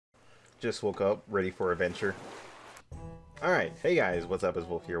Just woke up, ready for adventure. Alright, hey guys, what's up? It's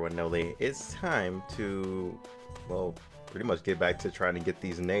Wolf here with Noli. It's time to, well, pretty much get back to trying to get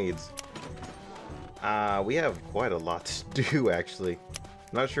these nades. We have quite a lot to do, actually.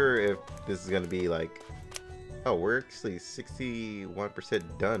 I'm not sure if this is going to be like... Oh, we're actually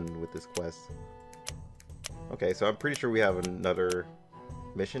 61% done with this quest. Okay, so I'm pretty sure we have another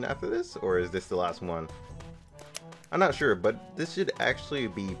mission after this, or is this the last one? I'm not sure, but this should actually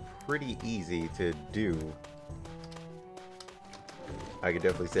be pretty easy to do. I could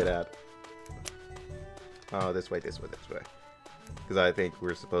definitely say that. Oh, this way, this way, this way. Because I think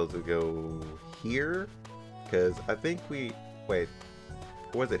we're supposed to go here. Because I think we... Wait.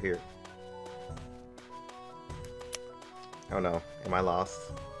 Or was it here? Oh no. Am I lost?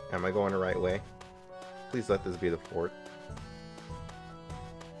 Am I going the right way? Please let this be the fort.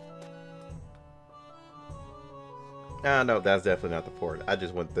 Ah, no, that's definitely not the fort. I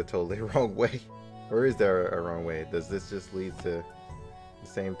just went the totally wrong way. Or is there a wrong way? Does this just lead to the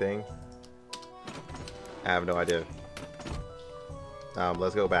same thing? I have no idea.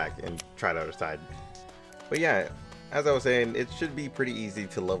 Let's go back and try the other side. But yeah, as I was saying, it should be pretty easy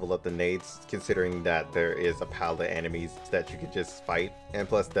to level up the nades, considering that there is a pile of enemies that you could just fight. And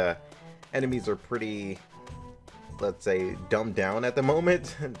plus the enemies are pretty, let's say, dumbed down at the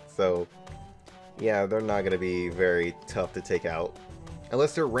moment. So yeah, they're not going to be very tough to take out.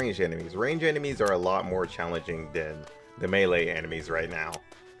 Unless they're ranged enemies. Ranged enemies are a lot more challenging than the melee enemies right now.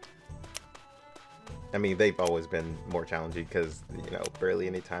 I mean, they've always been more challenging because, you know, barely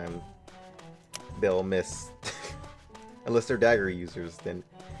any time they'll miss. Unless they're dagger users, then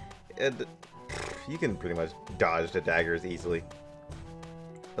you can pretty much dodge the daggers easily.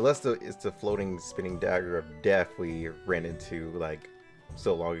 Unless it's the floating spinning dagger of death we ran into like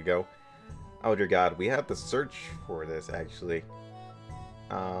so long ago. Oh dear God, we have to search for this actually.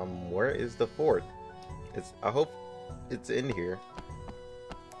 Where is the fort? I hope it's in here.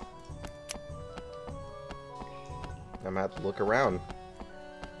 I'm gonna have to look around.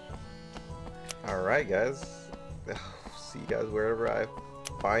 Alright guys. See you guys wherever I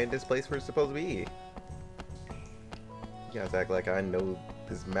find this place we're supposed to be. You guys act like I know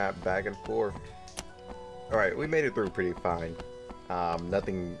this map back and forth. Alright, we made it through pretty fine.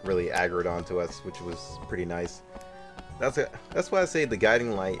 Nothing really aggroed onto us, which was pretty nice. That's why I say the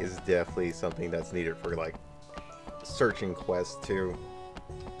guiding light is definitely something that's needed for like searching quests too.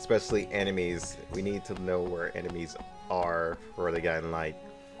 Especially enemies. We need to know where enemies are for the guiding light.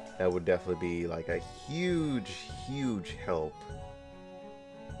 That would definitely be like a huge help.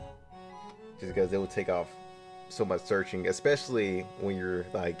 Just because it would take off so much searching, especially when you're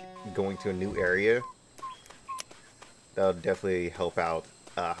like going to a new area. That'll definitely help out.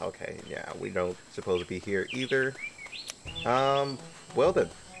 Okay, yeah, we don't supposed to be here either. Well then.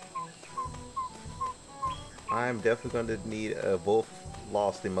 I'm definitely going to need a Volf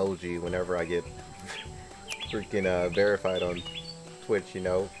lost emoji whenever I get freaking verified on Twitch, you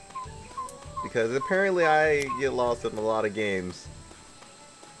know. Because apparently I get lost in a lot of games.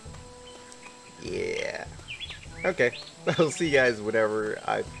 Yeah. Okay. I'll see you guys whenever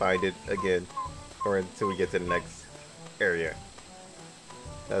I find it again. Or until we get to the next area.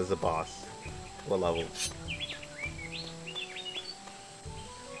 That's the boss. What level?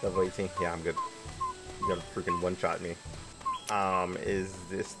 Level 18? Yeah, I'm good. You're gonna freaking one-shot me. Is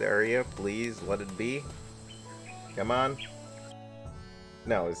this the area? Please let it be. Come on.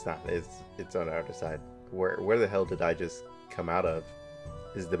 No, it's not. It's on the other side. Where the hell did I just come out of?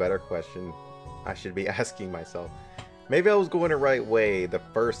 Is the better question I should be asking myself. Maybe I was going the right way the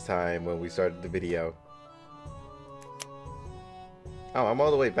first time when we started the video. Oh, I'm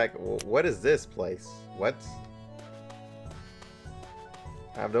all the way back. What is this place? What?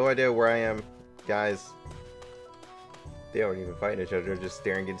 I have no idea where I am, guys. They aren't even fighting each other, they're just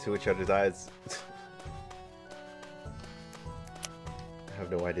staring into each other's eyes. I have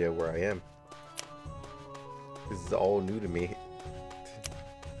no idea where I am. This is all new to me.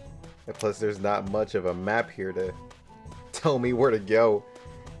 And plus, there's not much of a map here to tell me where to go.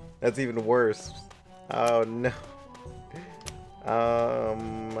 That's even worse. Oh no.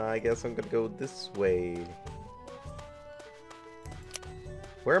 I guess I'm gonna go this way.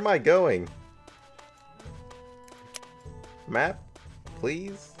 Where am I going? Map,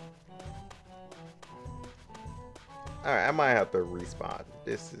 please. Alright, I might have to respawn.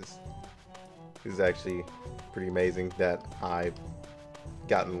 This is actually pretty amazing that I've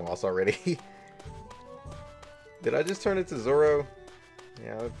gotten lost already. Did I just turn into Zoro?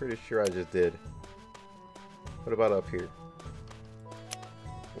 Yeah, I'm pretty sure I just did. What about up here?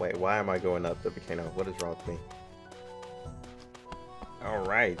 Wait, why am I going up the volcano? What is wrong with me?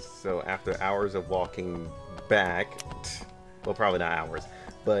 Alright, so after hours of walking back, well, probably not hours,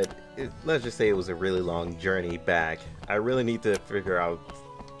 but let's just say it was a really long journey back. I really need to figure out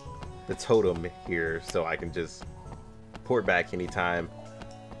the totem here so I can just port back anytime.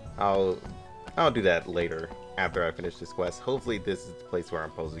 I'll do that later after I finish this quest. Hopefully this is the place where I'm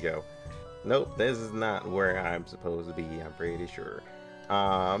supposed to go. Nope, this is not where I'm supposed to be, I'm pretty sure.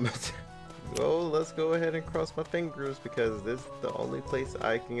 Well, let's go ahead and cross my fingers because this is the only place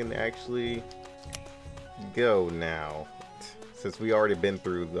I can actually go now. Since we already been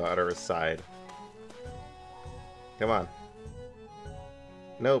through the other side. Come on.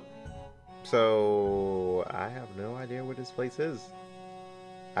 Nope. So, I have no idea where this place is.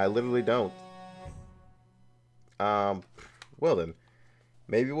 I literally don't. Well then.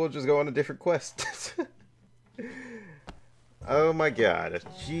 Maybe we'll just go on a different quest. Oh my god.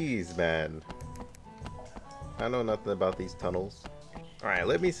 Jeez, man. I know nothing about these tunnels. Alright,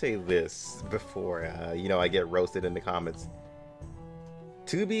 let me say this before, you know, I get roasted in the comments.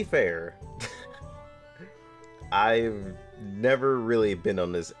 To be fair, I've never really been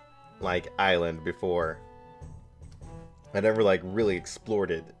on this, like, island before. I never, like, really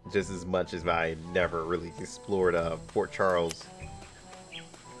explored it just as much as I never really explored, Fort Charles.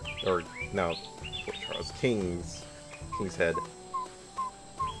 Or, no, Fort Charles, King's Head.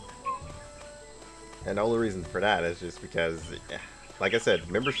 And the only reason for that is just because, like I said,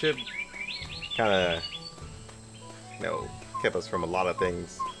 membership kind of, you know, kept us from a lot of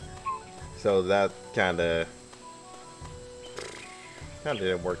things. So that kind of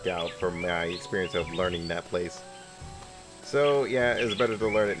didn't work out for my experience of learning that place. So yeah, it's better to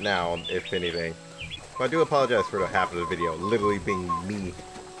learn it now, if anything. But I do apologize for the half of the video literally being me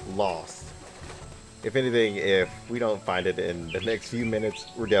lost. If anything, if we don't find it in the next few minutes,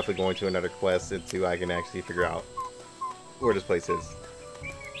 we're definitely going to another quest until I can actually figure out where this place is.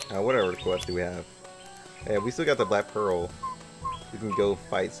 What other quest do we have? Yeah, we still got the Black Pearl. We can go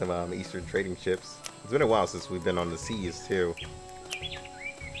fight some Eastern trading ships. It's been a while since we've been on the seas too.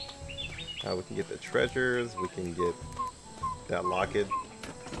 We can get the treasures. We can get that locket.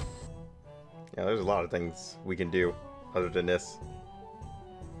 Yeah, there's a lot of things we can do other than this.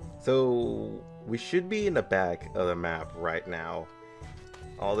 So we should be in the back of the map right now.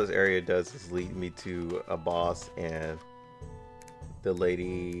 All this area does is lead me to a boss and the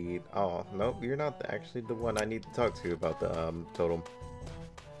lady. Oh, nope, you're not actually the one I need to talk to about the totem.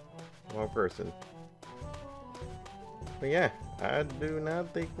 Wrong person. But yeah, I do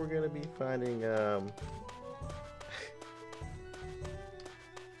not think we're gonna be finding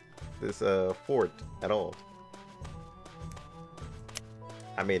this fort at all.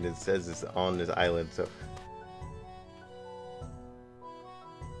 I mean, it says it's on this island, so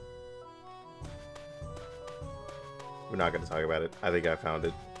we're not going to talk about it. I think I found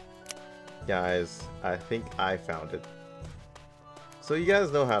it. Guys, I think I found it. So you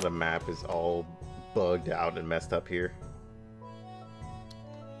guys know how the map is all bugged out and messed up here?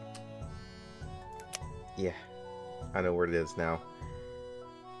 Yeah, I know where it is now.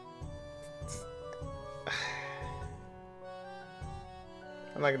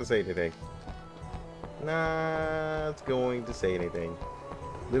 I'm not going to say anything. Not going to say anything.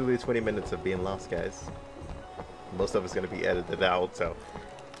 Literally 20 minutes of being lost, guys. Most of it's going to be edited out, so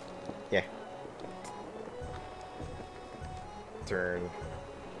yeah. Turn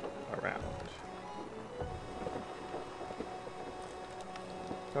around.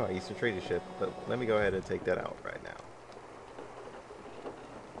 Oh, Eastern trading ship. But let me go ahead and take that out right now.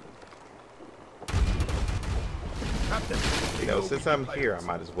 Captain, You know, since I'm here, I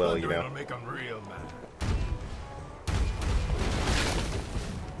might as well, you know. Make 'em real mad.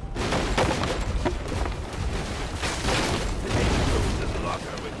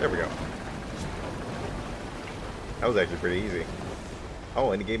 There we go. That was actually pretty easy.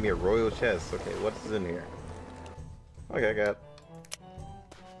 Oh, and he gave me a royal chest. Okay, what's in here? Okay, I got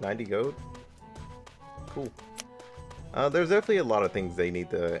 90 gold. Cool. There's definitely a lot of things they need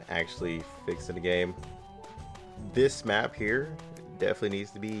to actually fix in the game. This map here definitely needs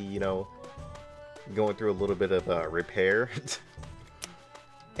to be, you know, going through a little bit of repair.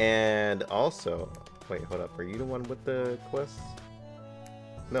 And also, wait, hold up. Are you the one with the quest?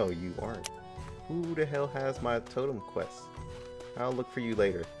 No, you aren't. Who the hell has my totem quest? I'll look for you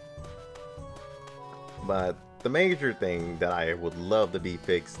later. But the major thing that I would love to be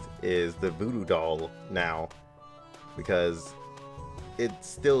fixed is the voodoo doll now, because it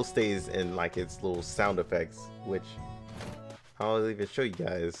still stays in like its little sound effects, which I'll even show you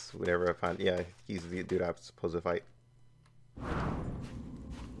guys whenever I find. Yeah, he's the dude I'm supposed to fight.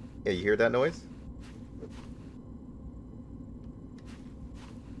 Yeah, you hear that noise?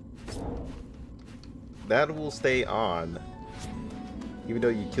 that will stay on even though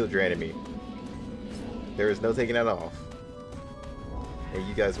you killed your enemy. There is no taking that off. And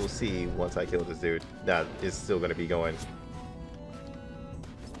you guys will see once I kill this dude, that is still going to be going.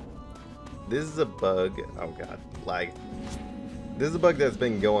 This is a bug. Oh god, lag. This is a bug that's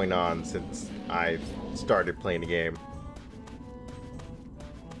been going on since I started playing the game.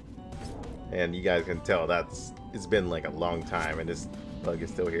 And you guys can tell it's been like a long time and this bug is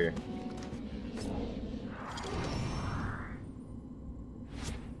still here.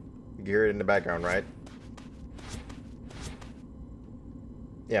 You hear it in the background, right?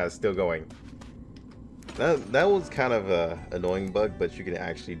 Yeah, it's still going. That was kind of a annoying bug, but you can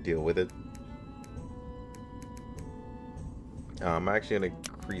actually deal with it. I'm actually going to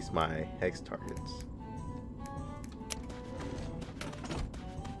increase my hex targets.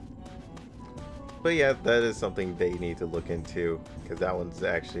 But yeah, that is something they need to look into, because that one's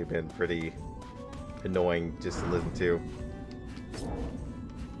actually been pretty annoying just to listen to.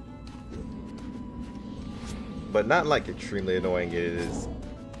 But not like extremely annoying, it is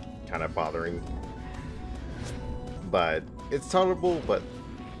kind of bothering. But it's tolerable, but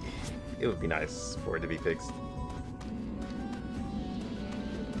it would be nice for it to be fixed.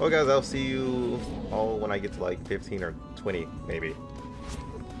 Well guys, I'll see you all when I get to like 15 or 20 maybe.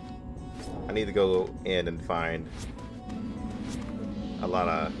 I need to go in and find a lot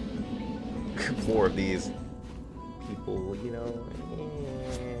of more of these people, you know.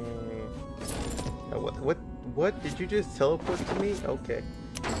 What did you just teleport to me? Okay.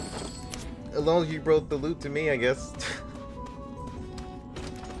 As long as you brought the loot to me, I guess.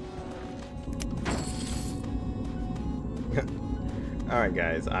 Alright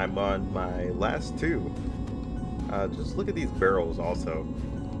guys, I'm on my last two. Just look at these barrels also.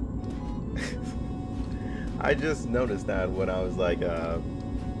 I just noticed that when I was like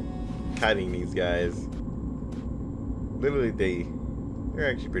kiting these guys. Literally they're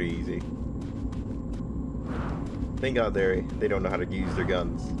actually pretty easy. Thank God they don't know how to use their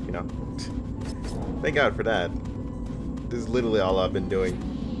guns, you know. Thank God for that. This is literally all I've been doing.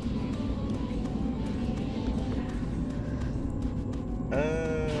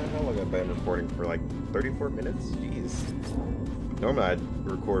 How long have I been recording for? Like 34 minutes? Jeez. Normally I'd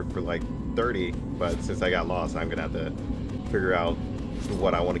record for like 30, but since I got lost, I'm gonna have to figure out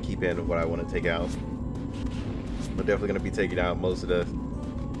what I want to keep in and what I want to take out. I'm definitely gonna be taking out most of the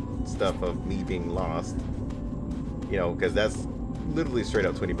stuff of me being lost. You know, because that's literally straight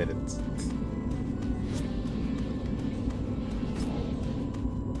up 20 minutes.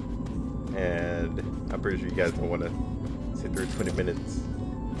 And I'm pretty sure you guys don't want to sit through 20 minutes.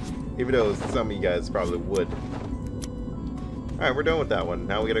 Even though some of you guys probably would. Alright, we're done with that one.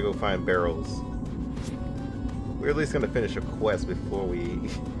 Now we gotta go find barrels. We're at least gonna finish a quest before we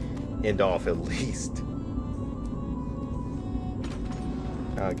end off at least.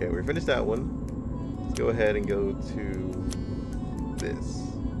 Okay, we finished that one. Let's go ahead and go to this.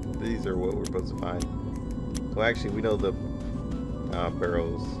 These are what we're supposed to find. Well, actually, we know the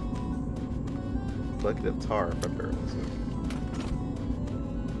barrels. Bucket of tar from barrels.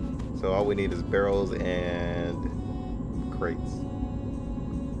 So all we need is barrels and crates.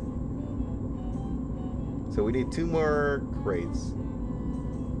 So we need 2 more crates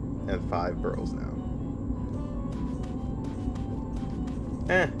and 5 barrels now.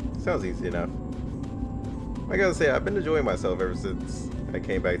 Sounds easy enough. I gotta say, I've been enjoying myself ever since I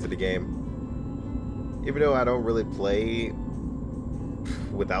came back to the game. Even though I don't really play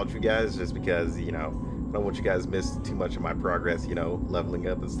without you guys, just because, you know, I don't want you guys to miss too much of my progress, you know, leveling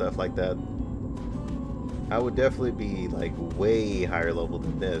up and stuff like that. I would definitely be like way higher level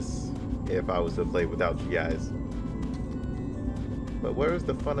than this if I was to play without you guys. But where's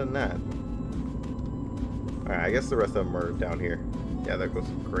the fun in that? Alright, I guess the rest of them are down here. Yeah, there goes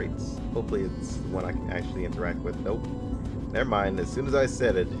some crates. Hopefully it's one I can actually interact with. Nope. Never mind. As soon as I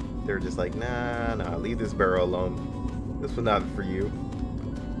said it, they're just like, nah, leave this barrel alone. This was not for you.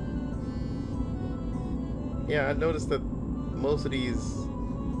 Yeah, I noticed that most of these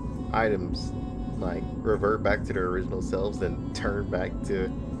items like revert back to their original selves and turn back to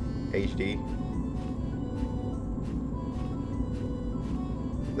HD.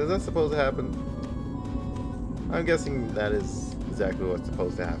 Is that supposed to happen? I'm guessing that is exactly what's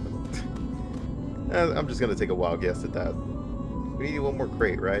supposed to happen. I'm just gonna take a wild guess at that. We need 1 more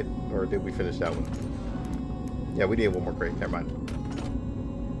crate, right? Or did we finish that one? Yeah, we need 1 more crate. Never mind.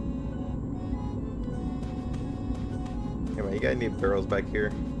 Hey man, you got any barrels back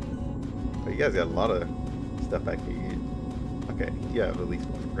here? Oh, you guys got a lot of stuff back here. Okay, you have at least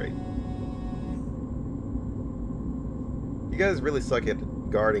 1 crate. You guys really suck at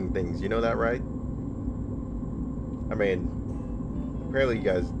guarding things, you know that, right? I mean, apparently you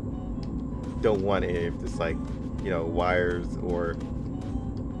guys don't want any of this, like, you know, wires or,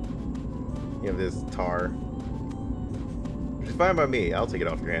 you know, this tar. Which is fine by me. I'll take it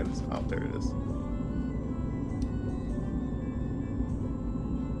off your hands. Oh, there it is.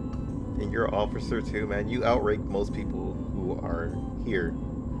 And you're an officer too, man. You outrank most people who are here.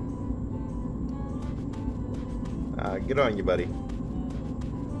 Good on you, buddy.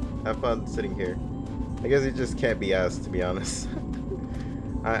 Have fun sitting here. I guess it just can't be asked, to be honest.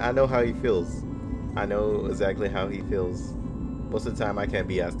 I know how he feels. I know exactly how he feels. Most of the time, I can't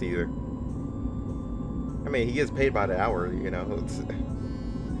be asked either. I mean, he gets paid by the hour, you know.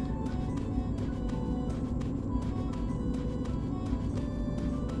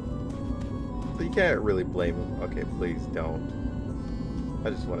 So you can't really blame him. Okay, please don't. I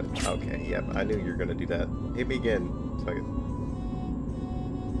just want to... Okay, yep, I knew you were going to do that. Hit me again, so I can...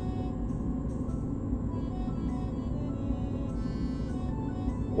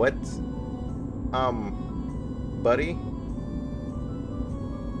 What? Buddy?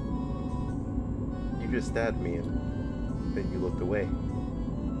 You just stabbed me and then you looked away.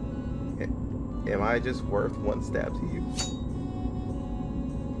 Am I just worth one stab to you?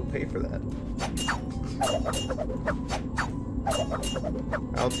 You'll pay for that.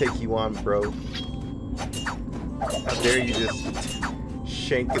 I'll take you on, bro. How dare you just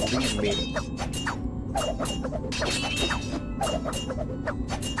shank and leave me?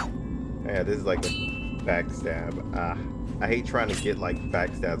 Yeah, this is like a backstab. I hate trying to get like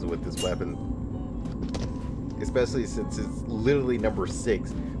backstabs with this weapon, especially since it's literally number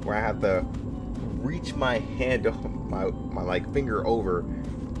 6, where I have to reach my hand, my like finger over,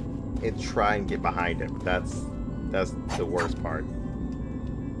 and try and get behind him. That's the worst part.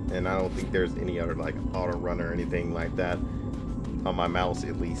 And I don't think there's any other like auto run or anything like that on my mouse,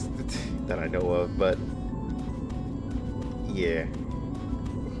 at least that I know of. But yeah,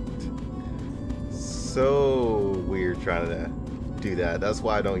 so weird trying to do that. That's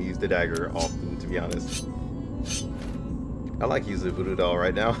why I don't use the dagger often, to be honest. I like using the voodoo doll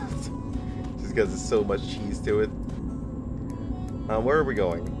right now just because there's so much cheese to it. Where are we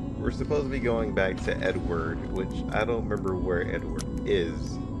going? We're supposed to be going back to Edward, which I don't remember where Edward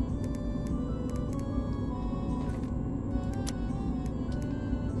is.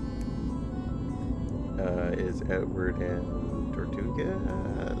 Is Edward in Tortuga?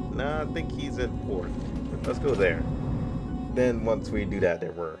 No, I think he's in Port. Let's go there. Then once we do that,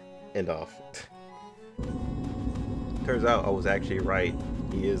 then we're end off. Turns out I was actually right.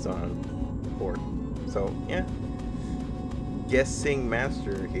 He is on Port. So yeah. Guessing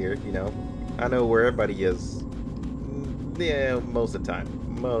master here, you know. I know where everybody is. Yeah, most of the time.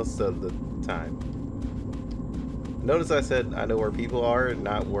 Most of the time. Notice I said I know where people are,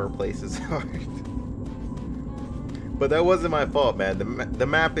 not where places are. But that wasn't my fault, man. The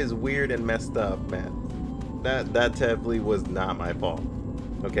map is weird and messed up, man. That definitely was not my fault.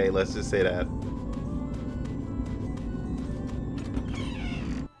 Okay, let's just say that.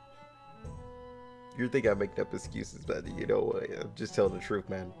 You think I'm making up excuses, but you know what? I'm just telling the truth,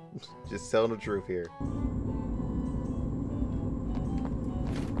 man. Just telling the truth here.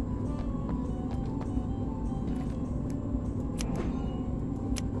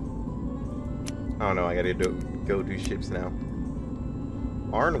 I don't know. I gotta go do ships now.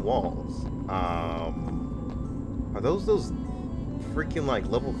 Iron walls. Are those freaking like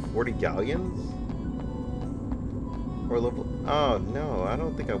level 40 galleons? Or level... Oh no, I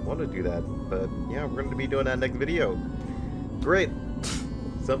don't think I want to do that. But yeah, we're going to be doing that next video. Great.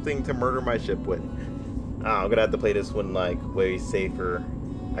 Something to murder my ship with. I'm going to have to play this one like way safer.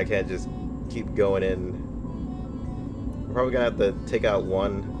 I can't just keep going in. I'm probably going to have to take out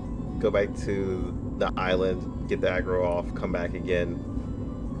one, go back to the island, get the aggro off, come back again.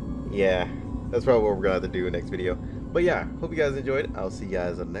 Yeah, that's probably what we're going to have to do in the next video. But yeah, hope you guys enjoyed. I'll see you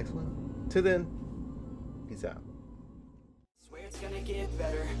guys on the next one. Till then, peace out. It's gonna get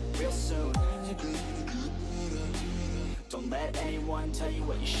better real soon. Don't let anyone tell you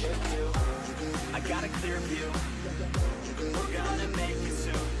what you should do. I got a clear view. We're gonna make it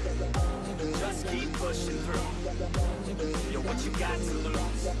soon. Just keep pushing through. You're what you got to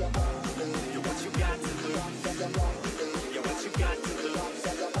lose. You're what you got to lose. You're what you got to lose.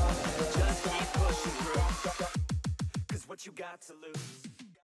 Just keep pushing through. 'Cause what you got to lose.